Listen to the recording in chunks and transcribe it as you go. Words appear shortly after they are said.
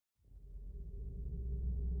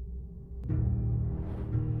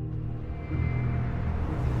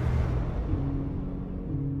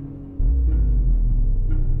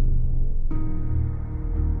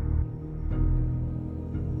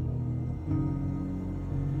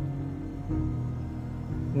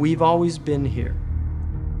We've always been here,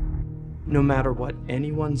 no matter what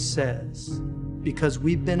anyone says, because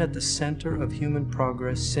we've been at the center of human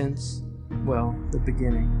progress since, well, the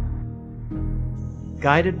beginning.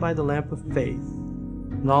 Guided by the lamp of faith,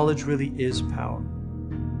 knowledge really is power.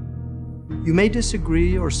 You may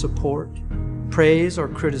disagree or support, praise or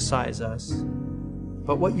criticize us,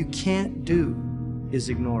 but what you can't do is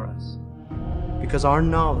ignore us, because our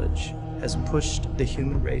knowledge has pushed the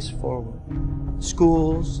human race forward.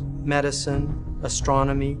 Schools, medicine,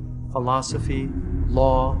 astronomy, philosophy,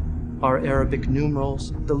 law, our Arabic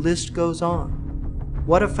numerals, the list goes on.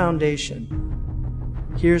 What a foundation.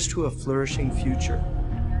 Here's to a flourishing future.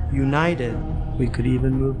 United, we could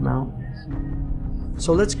even move mountains.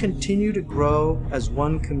 So let's continue to grow as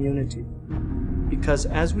one community, because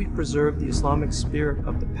as we preserve the Islamic spirit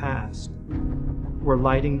of the past, we're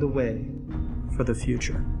lighting the way for the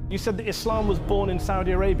future. You said that Islam was born in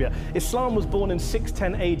Saudi Arabia. Islam was born in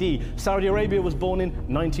 610 AD. Saudi Arabia was born in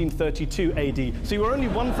 1932 AD. So you were only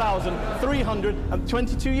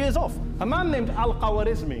 1,322 years off. A man named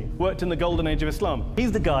Al-Khwarizmi worked in the golden age of Islam.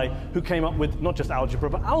 He's the guy who came up with not just algebra,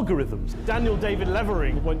 but algorithms. Daniel David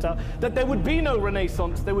Levering pointed out that there would be no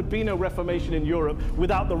Renaissance, there would be no Reformation in Europe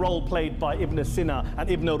without the role played by Ibn Sina and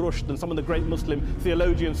Ibn Rushd and some of the great Muslim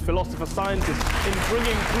theologians, philosophers, scientists in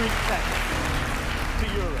bringing Greek text to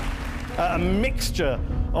Europe. A mixture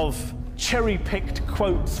of cherry-picked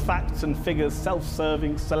quotes, facts and figures,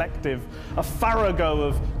 self-serving, selective, a farrago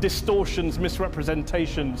of distortions,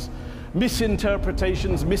 misrepresentations,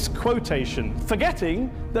 misinterpretations, misquotation,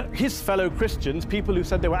 forgetting that his fellow Christians, people who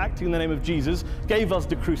said they were acting in the name of Jesus, gave us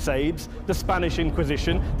the Crusades, the Spanish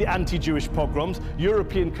Inquisition, the anti-Jewish pogroms,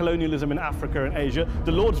 European colonialism in Africa and Asia,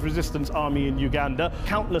 the Lord's Resistance Army in Uganda,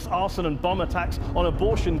 countless arson and bomb attacks on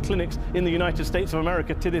abortion clinics in the United States of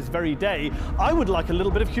America to this very day. I would like a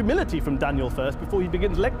little bit of humility from Daniel first before he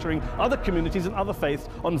begins lecturing other communities and other faiths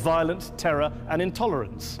on violence, terror and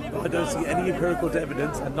intolerance. I don't see any empirical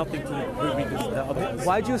evidence and nothing to prove me this.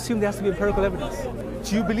 Why do you assume there has to be empirical evidence?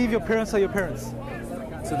 Do you believe your parents are your parents?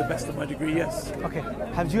 To the best of my degree, yes. Okay.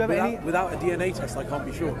 Have you ever without a DNA test, I can't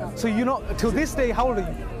be sure. So you're not, till this day, how old are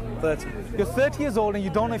you? 30. You're 30 years old and you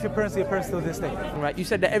don't know if your parents are your parents till this day. Right, you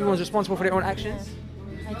said that everyone's responsible for their own actions?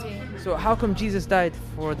 I do. So how come Jesus died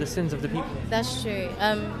for the sins of the people? That's true.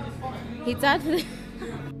 He died for the...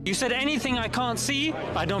 You said anything I can't see,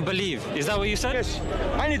 I don't believe. Is that what you said? Yes.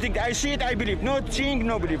 Anything I see it, I believe. No seeing,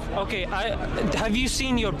 no belief. Okay, have you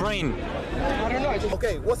seen your brain? I don't know.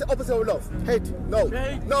 Okay, what's the opposite of love? Hate. No.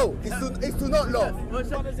 Hate. No, it's to not love.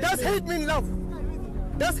 Does hate mean love?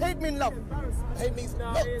 Does hate mean love? Hate means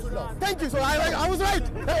not to love. Thank you, so I was right.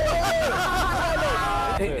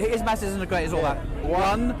 His maths isn't as great as all that.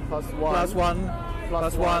 1 plus 1 plus 1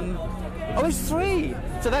 plus 1. Oh, it's 3.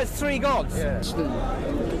 So that's 3 gods. Yeah.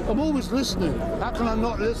 I'm always listening. How can I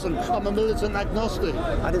not listen? I'm a militant agnostic.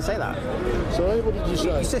 I didn't say that. Sorry, what did you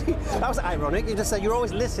say? You see, that was ironic. You just said you're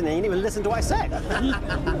always listening. You didn't even listen to what I said.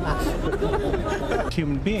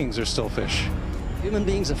 Human beings are still fish. Human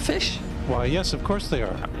beings are fish? Why, yes, of course they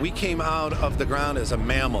are. We came out of the ground as a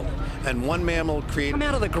mammal, and one mammal created... Come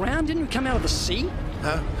out of the ground? Didn't we come out of the sea?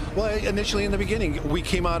 Well, initially in the beginning, we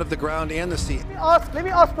came out of the ground and the sea. Let me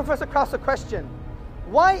ask Professor Krauss a question.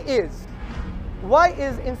 Why is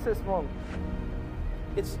incest wrong?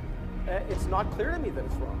 It's not clear to me that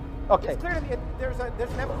it's wrong. Okay. It's clear to me there's an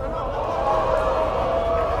evidence.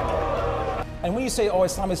 And when you say, oh,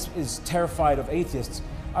 Islam is terrified of atheists,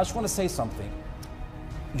 I just want to say something.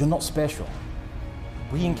 You're not special.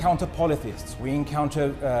 We encounter polytheists, we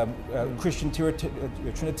encounter Christian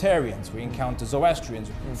Trinitarians, we encounter Zoroastrians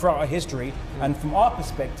throughout our history, and from our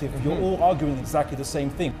perspective, you're all arguing exactly the same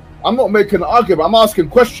thing. I'm not making an argument, I'm asking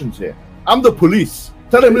questions here. I'm the police.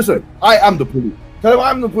 Tell him, listen, I am the police. Tell him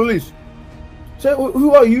I'm the police. Say,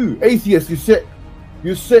 who are you? Atheist,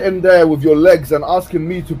 you're sitting there with your legs and asking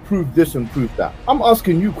me to prove this and prove that. I'm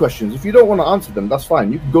asking you questions. If you don't want to answer them, that's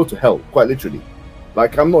fine. You can go to hell, quite literally.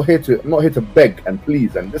 Like, I'm not here to beg and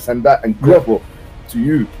please and this and that and grovel to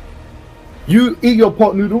you. You eat your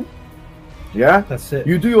pot noodle, yeah? That's it.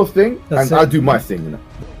 You do your thing, and I do my thing, you know.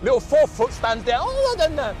 Little 4 foot stands there. Oh,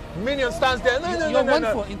 no. Minion stands there.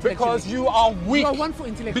 No. Because you are weak. You are 1 foot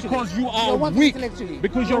intellectually. Because you are weak.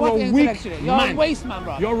 Because you're a weak man. You're a waste man,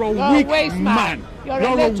 bro. You're a weak man. You're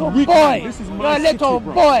a little boy. This is my You're a little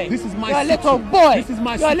boy. This is my You're a little boy. This is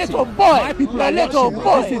my You're a little boy. My people You're a are little watching.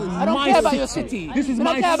 boy. This is I don't my care about city. your city. This is I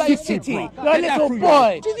my don't care about your city, city. bro. You're a little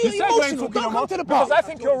boy. You're emotional. Don't come to the park. Because I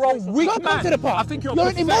think you're a weak man. Don't come to the park. I think you're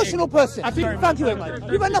an emotional person. Thank you very much.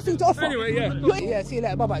 You've got nothing to offer. Anyway, yeah. Yeah, see you later.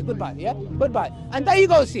 yeah, bye-bye, goodbye, yeah, goodbye. And there you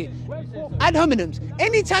go, see, ad hominems.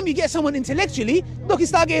 Anytime you get someone intellectually, look, he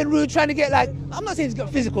start getting rude, trying to get like, I'm not saying it's got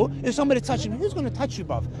physical, if somebody touching me, who's going to touch you,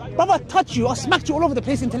 bruv? Brother, touch you, I smacked you all over the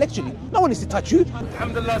place intellectually. No one needs to touch you.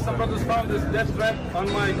 Alhamdulillah, some brothers found this death threat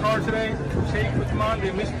on my car today. Sheikh Uthman,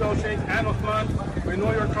 they misspelled Sheikh and Uthman. We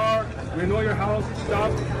know your car, we know your house,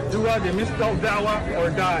 stop, dua, they misspelled da'wah or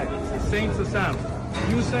die. Saints Assam.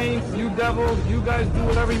 You saints, you devils, you guys do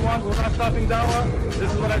whatever you want. We're not stopping da'wah. This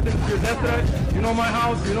is what I think is your death threat. You know my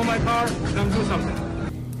house, you know my car, then do something.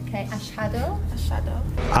 Okay, ashhadu. Ashhadu.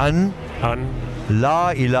 An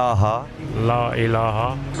La ilaha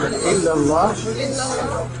illallah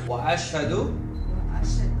wa ashhadu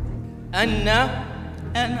anna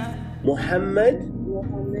Muhammad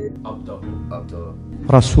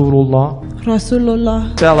Rasulullah.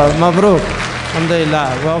 Stella, Mabruk. Alhamdulillah.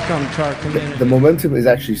 Welcome to our community. The momentum is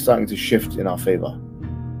actually starting to shift in our favor.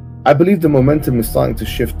 I believe the momentum is starting to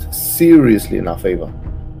shift seriously in our favor.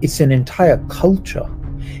 It's an entire culture.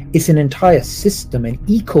 It's an entire system, an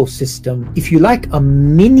ecosystem, if you like, a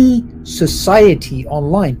mini society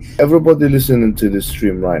online. Everybody listening to this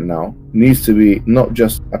stream right now needs to be not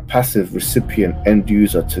just a passive recipient, end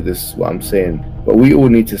user to this, what I'm saying, but we all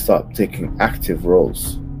need to start taking active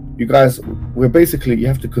roles. You guys, we're basically, you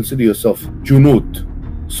have to consider yourself junud,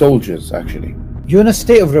 soldiers actually. You're in a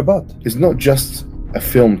state of rabat. It's not just a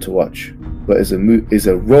film to watch, but it's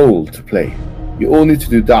a role to play. You all need to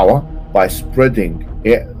do da'wah by spreading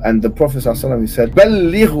it. And the Prophet ﷺ, he said,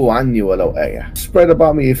 "Ballighu anni walau ayah." Spread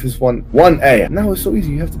about me if it's one ayah. Now it's so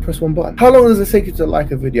easy, you have to press one button. How long does it take you to like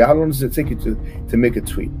a video? How long does it take you to make a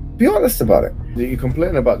tweet? Be honest about it. You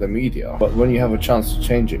complain about the media, but when you have a chance to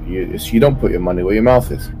change it, you don't put your money where your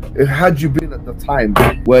mouth is. Had you been at the time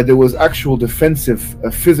where there was actual defensive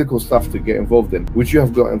physical stuff to get involved in, would you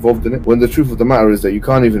have got involved in it? When the truth of the matter is that you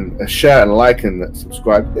can't even share and like and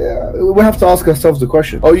subscribe. Yeah, we have to ask ourselves the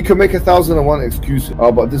question. Oh, you can make 1,001 excuses.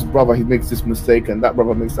 Oh, but this brother, he makes this mistake and that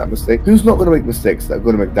brother makes that mistake. Who's not going to make mistakes that are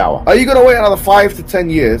going to make da'wah? Are you going to wait another 5 to 10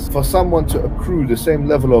 years for someone to accrue the same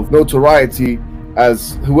level of notoriety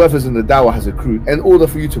as whoever's in the da'wah has accrued in order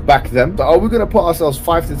for you to back them? So are we going to put ourselves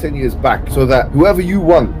 5 to 10 years back so that whoever you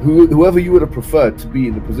want, whoever you would have preferred to be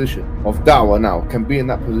in the position of da'wah now can be in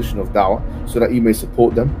that position of da'wah so that you may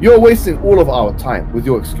support them? You're wasting all of our time with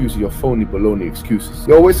your excuses, your phony baloney excuses.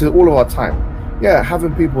 You're wasting all of our time. Yeah,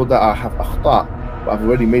 having people that have akhta' but I've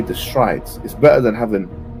already made the strides, it's better than having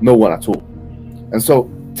no one at all. And so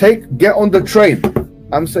get on the train.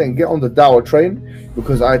 I'm saying get on the da'wah train,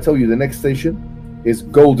 because I tell you the next station is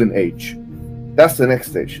golden age. That's the next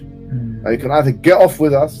station. Now you can either get off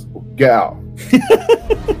with us or get out.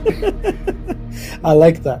 I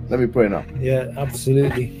like that. Let me pray now. Yeah,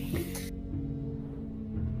 absolutely.